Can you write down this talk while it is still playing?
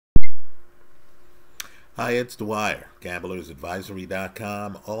Hi, it's Dwyer,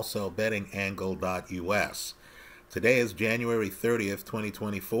 gamblersadvisory.com, also bettingangle.us. Today is January 30th,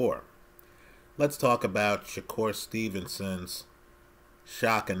 2024. Let's talk about Shakur Stevenson's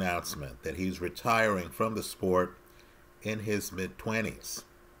shock announcement that he's retiring from the sport in his mid-20s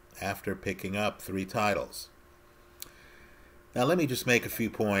after picking up 3 titles. Now, let me just make a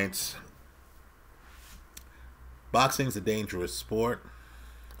few points. Boxing's a dangerous sport.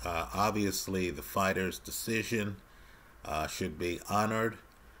 Obviously, the fighter's decision should be honored.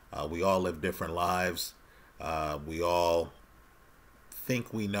 We all live different lives. We all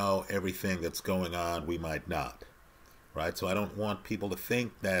think we know everything that's going on. We might not, right? So I don't want people to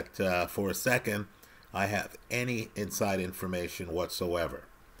think that for a second I have any inside information whatsoever.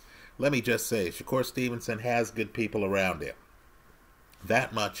 Let me just say, Shakur Stevenson has good people around him.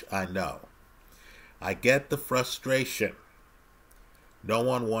 That much I know. I get the frustration. No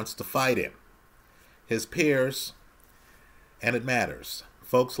one wants to fight him. His peers, and it matters,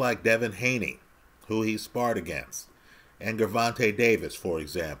 folks like Devin Haney, who he sparred against, and Gervonta Davis, for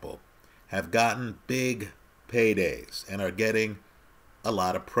example, have gotten big paydays and are getting a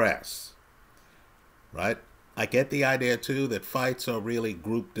lot of press, right? I get the idea, too, that fights are really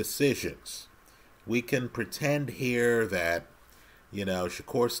group decisions. We can pretend here that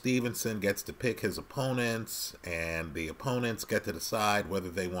Shakur Stevenson gets to pick his opponents, and the opponents get to decide whether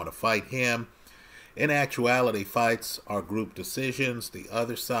they want to fight him. In actuality, fights are group decisions. The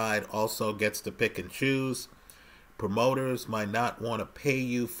other side also gets to pick and choose. Promoters might not want to pay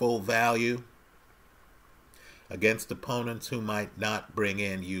you full value against opponents who might not bring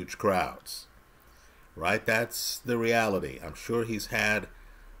in huge crowds, right? That's the reality. I'm sure he's had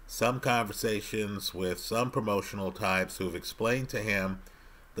some conversations with some promotional types who've explained to him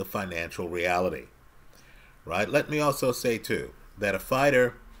the financial reality, right? Let me also say, too, that a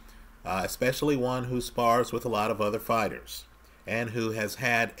fighter, especially one who spars with a lot of other fighters and who has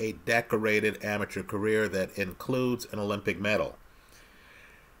had a decorated amateur career that includes an Olympic medal,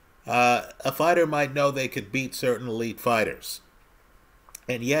 a fighter might know they could beat certain elite fighters,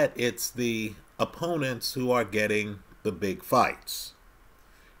 and yet it's the opponents who are getting the big fights.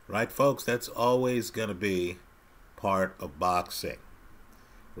 Right, folks? That's always going to be part of boxing.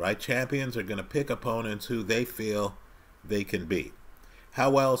 Right? Champions are going to pick opponents who they feel they can beat.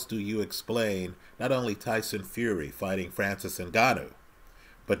 How else do you explain not only Tyson Fury fighting Francis Ngannou,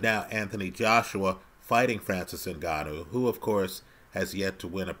 but now Anthony Joshua fighting Francis Ngannou, who, of course, has yet to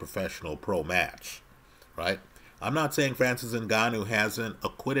win a professional pro match? Right? I'm not saying Francis Ngannou hasn't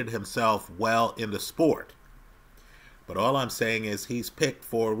acquitted himself well in the sport. But all I'm saying is he's picked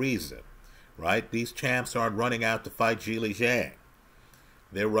for a reason, right? These champs aren't running out to fight Zhilei Zhang.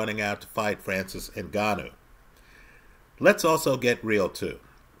 They're running out to fight Francis Ngannou. Let's also get real, too.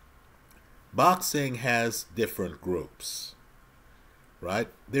 Boxing has different groups, right?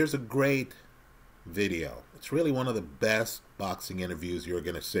 There's a great video. It's really one of the best boxing interviews you're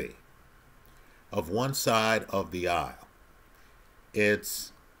going to see of one side of the aisle.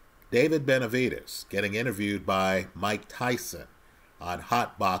 It's David Benavidez getting interviewed by Mike Tyson on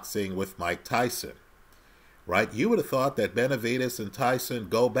Hot Boxing with Mike Tyson, right? You would have thought that Benavidez and Tyson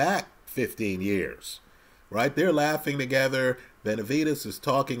go back 15 years, right? They're laughing together. Benavidez is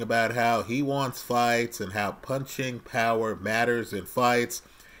talking about how he wants fights and how punching power matters in fights.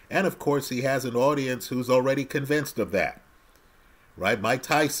 And, of course, he has an audience who's already convinced of that, right? Mike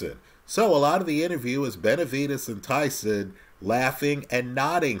Tyson. So a lot of the interview is Benavidez and Tyson laughing and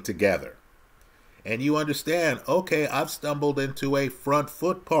nodding together. And you understand, okay, I've stumbled into a front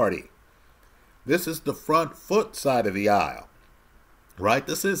foot party. This is the front foot side of the aisle, right?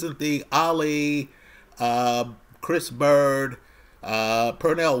 This isn't the Ali, Chris Bird,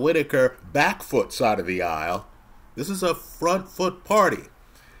 Pernell Whitaker back foot side of the aisle. This is a front foot party.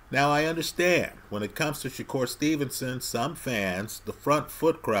 Now, I understand when it comes to Shakur Stevenson, some fans, the front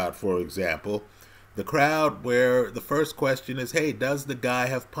foot crowd, for example, the crowd where the first question is, hey, does the guy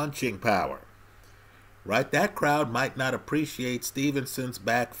have punching power? Right? That crowd might not appreciate Stevenson's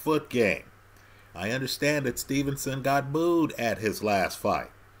back foot game. I understand that Stevenson got booed at his last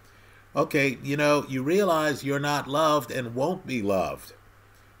fight. Okay, you realize you're not loved and won't be loved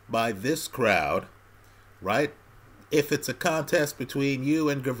by this crowd, right? If it's a contest between you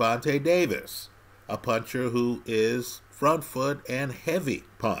and Gervonta Davis, a puncher who is front foot and heavy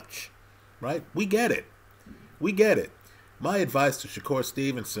punch. Right? We get it. We get it. My advice to Shakur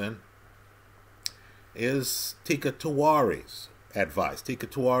Stevenson is Tika Tawari's advice. Tika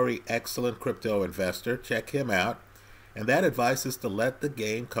Tawari, excellent crypto investor. Check him out. And that advice is to let the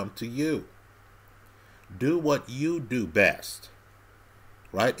game come to you. Do what you do best.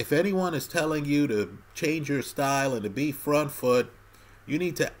 right? If anyone is telling you to change your style and to be front foot, you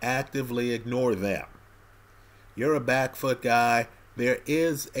need to actively ignore them. You're a back foot guy. There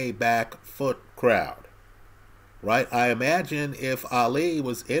is a back foot crowd, right? I imagine if Ali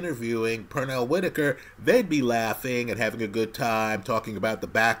was interviewing Pernell Whitaker, they'd be laughing and having a good time, talking about the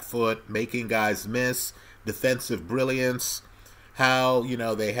back foot, making guys miss, defensive brilliance, how,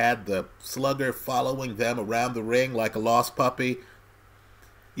 they had the slugger following them around the ring like a lost puppy.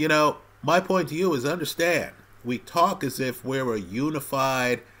 My point to you is understand, we talk as if we're a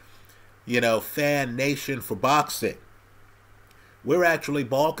unified, fan nation for boxing. We're actually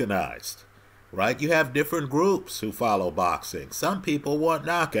balkanized, right? You have different groups who follow boxing. Some people want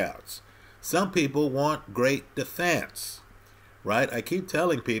knockouts. Some people want great defense, right? I keep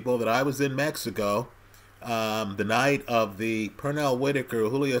telling people that I was in Mexico the night of the Pernell Whitaker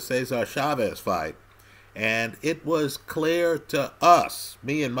Julio Cesar Chavez fight, and it was clear to us,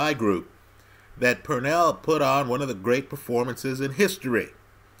 me and my group, that Pernell put on one of the great performances in history.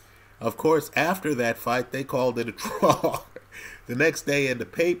 Of course, after that fight, they called it a draw. The next day in the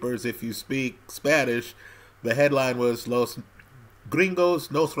papers, if you speak Spanish, the headline was Los Gringos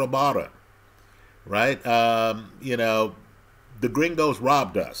nos robaron, right? The gringos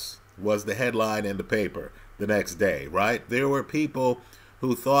robbed us was the headline in the paper the next day, right? There were people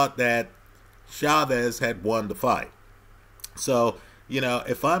who thought that Chavez had won the fight. So,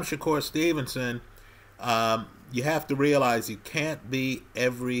 if I'm Shakur Stevenson, you have to realize you can't be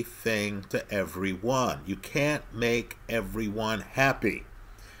everything to everyone. You can't make everyone happy.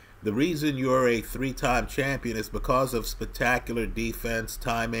 The reason you're a 3-time champion is because of spectacular defense,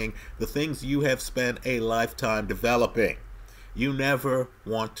 timing, the things you have spent a lifetime developing. You never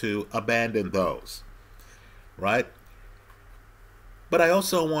want to abandon those, right? But I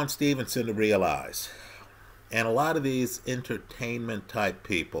also want Stevenson to realize, and a lot of these entertainment type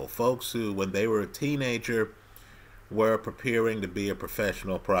people, folks who, when they were a teenager, were preparing to be a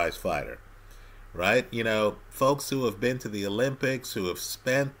professional prize fighter, right? Folks who have been to the Olympics, who have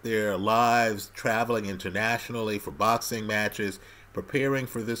spent their lives traveling internationally for boxing matches, preparing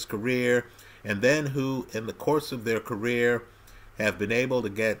for this career, and then who, in the course of their career, have been able to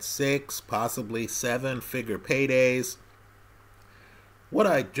get 6, possibly 7-figure paydays. What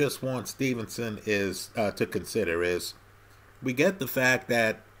I just want Stevenson is to consider is, we get the fact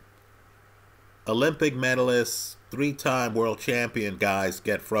that Olympic medalists, 3-time world champion guys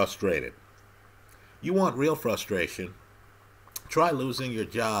get frustrated. You want real frustration? Try losing your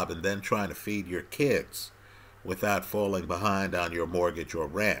job and then trying to feed your kids without falling behind on your mortgage or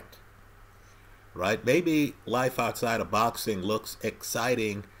rent. Right? Maybe life outside of boxing looks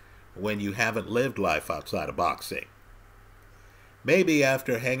exciting when you haven't lived life outside of boxing. Maybe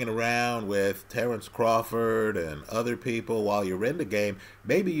after hanging around with Terrence Crawford and other people while you're in the game,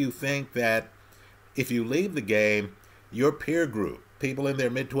 maybe you think that if you leave the game, your peer group, people in their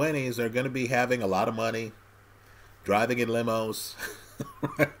mid-20s, are going to be having a lot of money, driving in limos,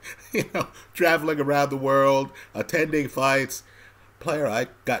 traveling around the world, attending fights. Player, I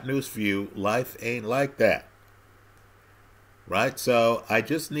got news for you. Life ain't like that. Right? So I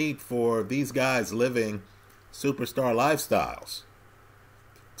just need for these guys living superstar lifestyles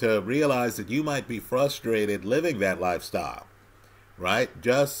to realize that you might be frustrated living that lifestyle. Right?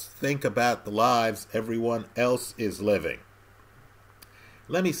 Just think about the lives everyone else is living.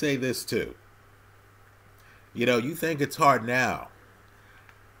 Let me say this too. You think it's hard now,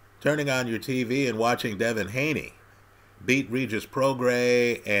 turning on your TV and watching Devin Haney beat Regis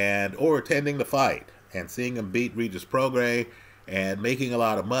Prograis or attending the fight and seeing him beat Regis Prograis and making a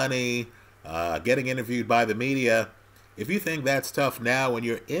lot of money, getting interviewed by the media. If you think that's tough now when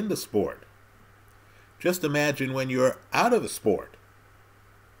you're in the sport, just imagine when you're out of the sport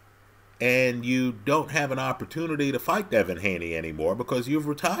and you don't have an opportunity to fight Devin Haney anymore because you've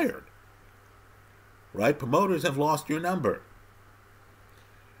retired. Right? Promoters have lost your number.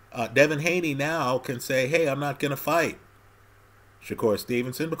 Devin Haney now can say, hey, I'm not going to fight Shakur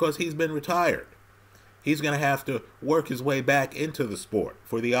Stevenson because he's been retired. He's going to have to work his way back into the sport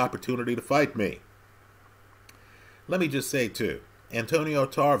for the opportunity to fight me. Let me just say, too, Antonio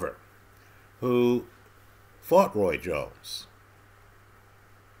Tarver, who fought Roy Jones,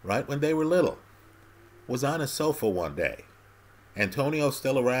 right, when they were little, was on a sofa one day. Antonio's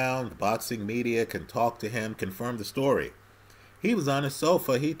still around. The boxing media can talk to him, confirm the story. He was on his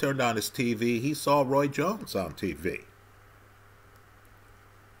sofa. He turned on his TV. He saw Roy Jones on TV.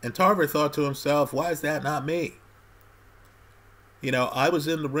 And Tarver thought to himself, why is that not me? I was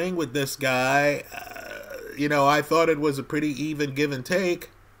in the ring with this guy. I thought it was a pretty even give and take.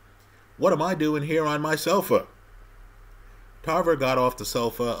 What am I doing here on my sofa? Tarver got off the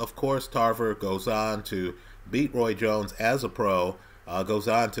sofa. Of course, Tarver goes on to beat Roy Jones as a pro, goes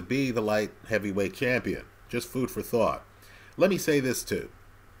on to be the light heavyweight champion. Just food for thought. Let me say this too.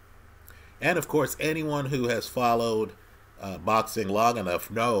 And of course, anyone who has followed boxing long enough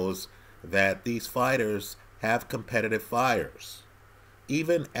knows that these fighters have competitive fires,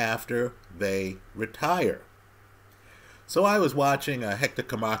 even after they retire. So I was watching a Hector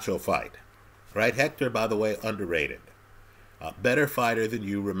Camacho fight. Right? Hector, by the way, underrated. A better fighter than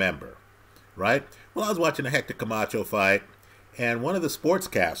you remember. Right? Well, I was watching a Hector Camacho fight, and one of the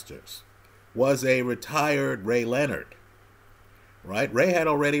sportscasters was a retired Ray Leonard. Right? Ray had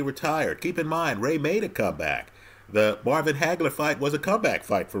already retired. Keep in mind, Ray made a comeback. The Marvin Hagler fight was a comeback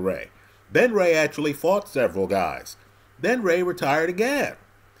fight for Ray. Then Ray actually fought several guys. Then Ray retired again.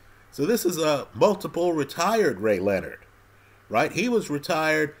 So this is a multiple retired Ray Leonard. Right? He was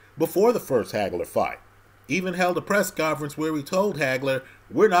retired before the first Hagler fight. Even held a press conference where he told Hagler,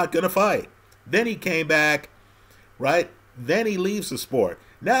 we're not going to fight. Then he came back, right? Then he leaves the sport.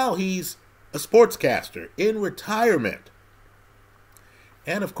 Now he's a sportscaster in retirement.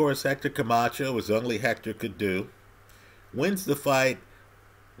 And of course, Hector Camacho, as only Hector could do, wins the fight,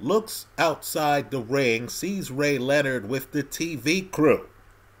 looks outside the ring, sees Ray Leonard with the TV crew,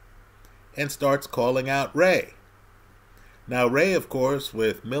 and starts calling out Ray. Now, Ray, of course,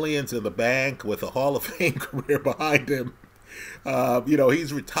 with millions in the bank, with a Hall of Fame career behind him,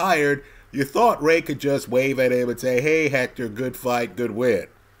 he's retired. You thought Ray could just wave at him and say, hey, Hector, good fight, good win.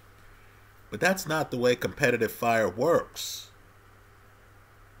 But that's not the way competitive fire works.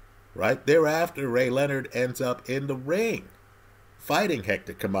 Right? Thereafter, Ray Leonard ends up in the ring fighting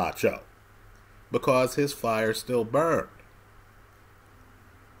Hector Camacho because his fire still burned.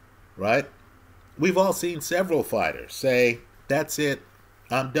 Right? We've all seen several fighters say, that's it,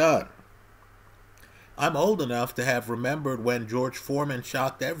 I'm done. I'm old enough to have remembered when George Foreman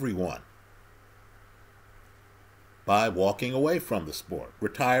shocked everyone by walking away from the sport,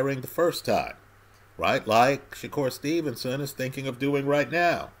 retiring the first time, right? Like Shakur Stevenson is thinking of doing right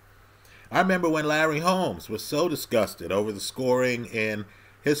now. I remember when Larry Holmes was so disgusted over the scoring in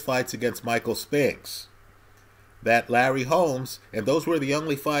his fights against Michael Spinks that Larry Holmes, and those were the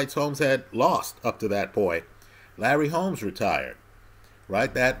only fights Holmes had lost up to that point, Larry Holmes retired,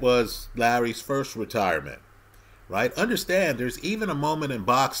 right? That was Larry's first retirement, right? Understand, there's even a moment in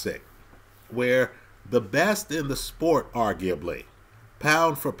boxing where the best in the sport, arguably,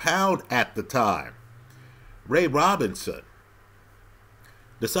 pound for pound at the time, Ray Robinson,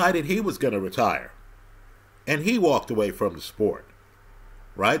 decided he was going to retire, and he walked away from the sport.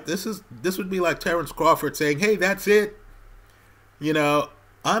 Right? This would be like Terrence Crawford saying, hey, that's it.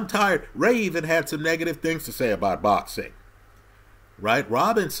 I'm tired. Ray even had some negative things to say about boxing. Right?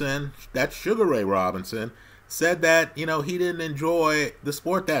 Robinson, that Sugar Ray Robinson, said that, he didn't enjoy the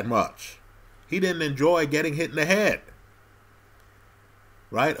sport that much. He didn't enjoy getting hit in the head.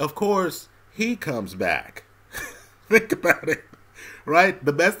 Right? Of course, he comes back. Think about it. Right?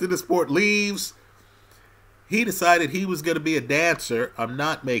 The best in the sport leaves. He decided he was going to be a dancer. I'm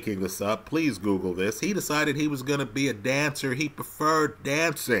not making this up. Please Google this. He decided he was going to be a dancer. He preferred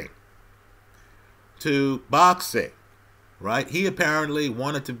dancing to boxing, right? He apparently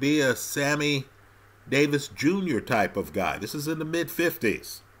wanted to be a Sammy Davis Jr. type of guy. This is in the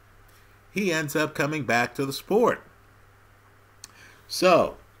mid-50s. He ends up coming back to the sport.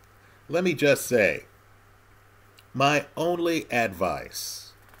 So, let me just say, my only advice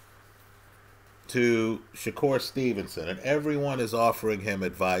to Shakur Stevenson, and everyone is offering him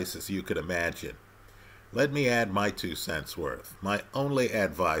advice as you could imagine. Let me add my 2 cents worth. My only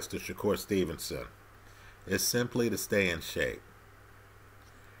advice to Shakur Stevenson is simply to stay in shape.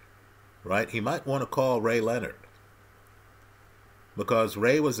 Right? He might want to call Ray Leonard. Because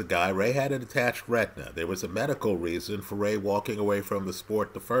Ray was a guy, Ray had a detached retina. There was a medical reason for Ray walking away from the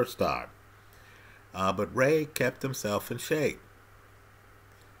sport the first time. But Ray kept himself in shape.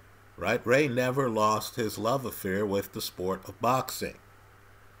 Right? Ray never lost his love affair with the sport of boxing.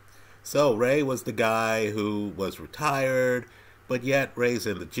 So Ray was the guy who was retired, but yet Ray's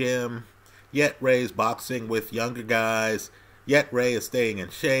in the gym, yet Ray's boxing with younger guys, yet Ray is staying in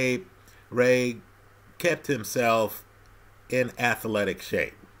shape. Ray kept himself in athletic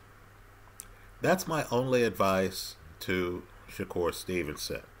shape. That's my only advice to Shakur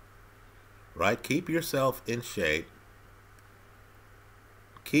Stevenson. Right? Keep yourself in shape.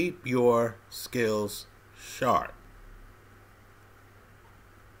 Keep your skills sharp.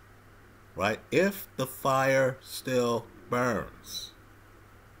 Right? If the fire still burns,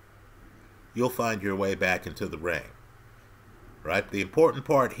 you'll find your way back into the ring. Right? The important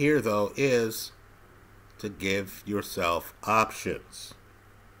part here, though, is to give yourself options.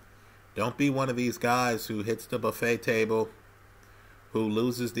 Don't be one of these guys who hits the buffet table, who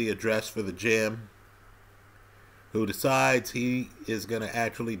loses the address for the gym, who decides he is going to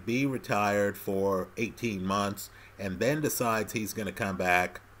actually be retired for 18 months and then decides he's going to come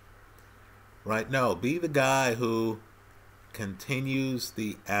back. Right? No, be the guy who continues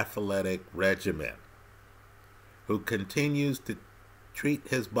the athletic regimen, who continues to treat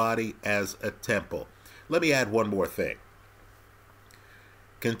his body as a temple. Let me add one more thing.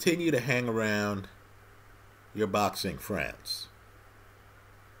 Continue to hang around your boxing friends.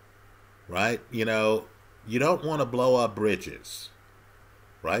 Right? You know, you don't want to blow up bridges.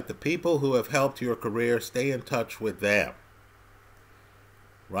 Right? The people who have helped your career, stay in touch with them.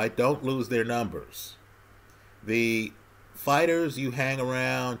 Right? Don't lose their numbers. The fighters you hang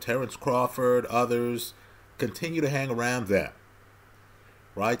around, Terrence Crawford, others, continue to hang around them.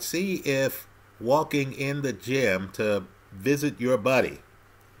 Right? See if walking in the gym to visit your buddy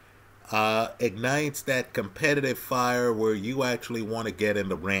ignites that competitive fire where you actually want to get in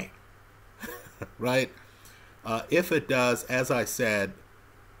the ring. Right? If it does, as I said,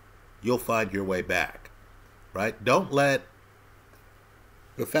 you'll find your way back. Right? Don't let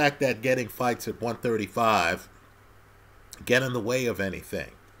the fact that getting fights at 135 get in the way of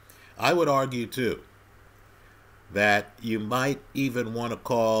anything. I would argue, too, that you might even want to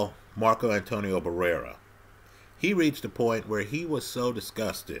call Marco Antonio Barrera. He reached a point where he was so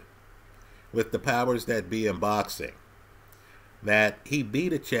disgusted with the powers that be in boxing that he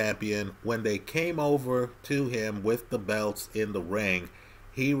beat a champion. When they came over to him with the belts in the ring,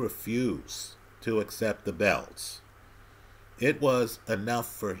 he refused to accept the belts. It was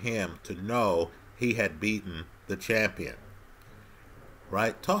enough for him to know he had beaten the champion.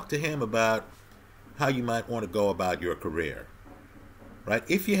 Right? Talk to him about how you might want to go about your career. Right?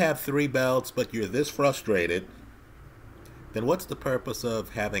 If you have 3 belts but you're this frustrated, then what's the purpose of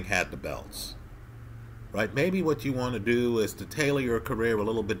having had the belts? Right? Maybe what you want to do is to tailor your career a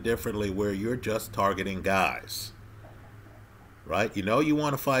little bit differently where you're just targeting guys. Right? You know you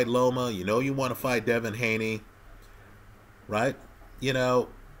want to fight Loma. You know you want to fight Devin Haney. Right? You know,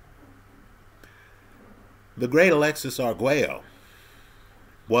 the great Alexis Arguello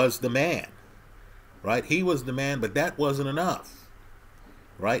was the man. Right? He was the man, but that wasn't enough.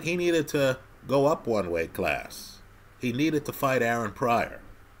 Right? He needed to go up one weight class. He needed to fight Aaron Pryor.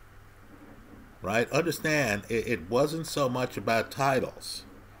 Right? Understand, it wasn't so much about titles.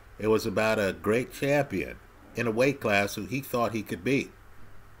 It was about a great champion in a weight class who he thought he could beat.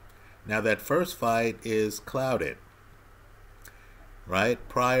 Now that first fight is clouded. Right?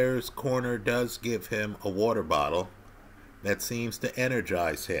 Pryor's corner does give him a water bottle that seems to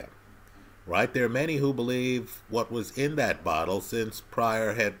energize him. Right? There are many who believe what was in that bottle, since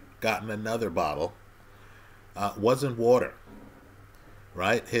Pryor had gotten another bottle, wasn't water.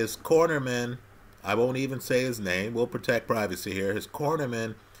 Right? His cornerman, I won't even say his name, we'll protect privacy here. His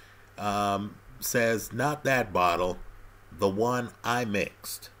cornerman says, not that bottle, the one I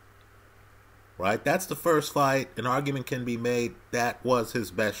mixed. Right? That's the first fight. An argument can be made that was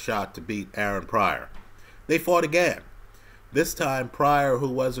his best shot to beat Aaron Pryor. They fought again. This time, Pryor, who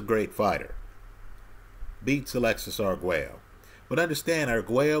was a great fighter, beats Alexis Arguello. But understand,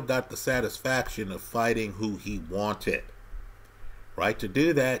 Arguello got the satisfaction of fighting who he wanted. Right? To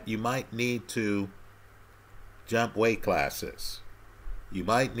do that, you might need to jump weight classes. You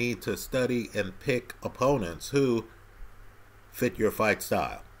might need to study and pick opponents who fit your fight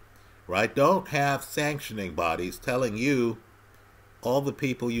style. Right? Don't have sanctioning bodies telling you all the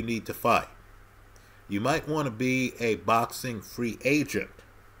people you need to fight. You might want to be a boxing free agent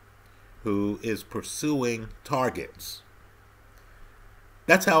who is pursuing targets.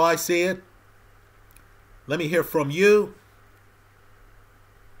 That's how I see it. Let me hear from you.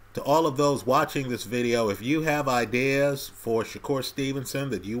 To all of those watching this video, if you have ideas for Shakur Stevenson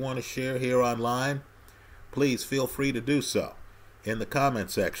that you want to share here online, please feel free to do so in the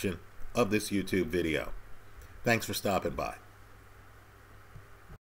comment section of this YouTube video. Thanks for stopping by.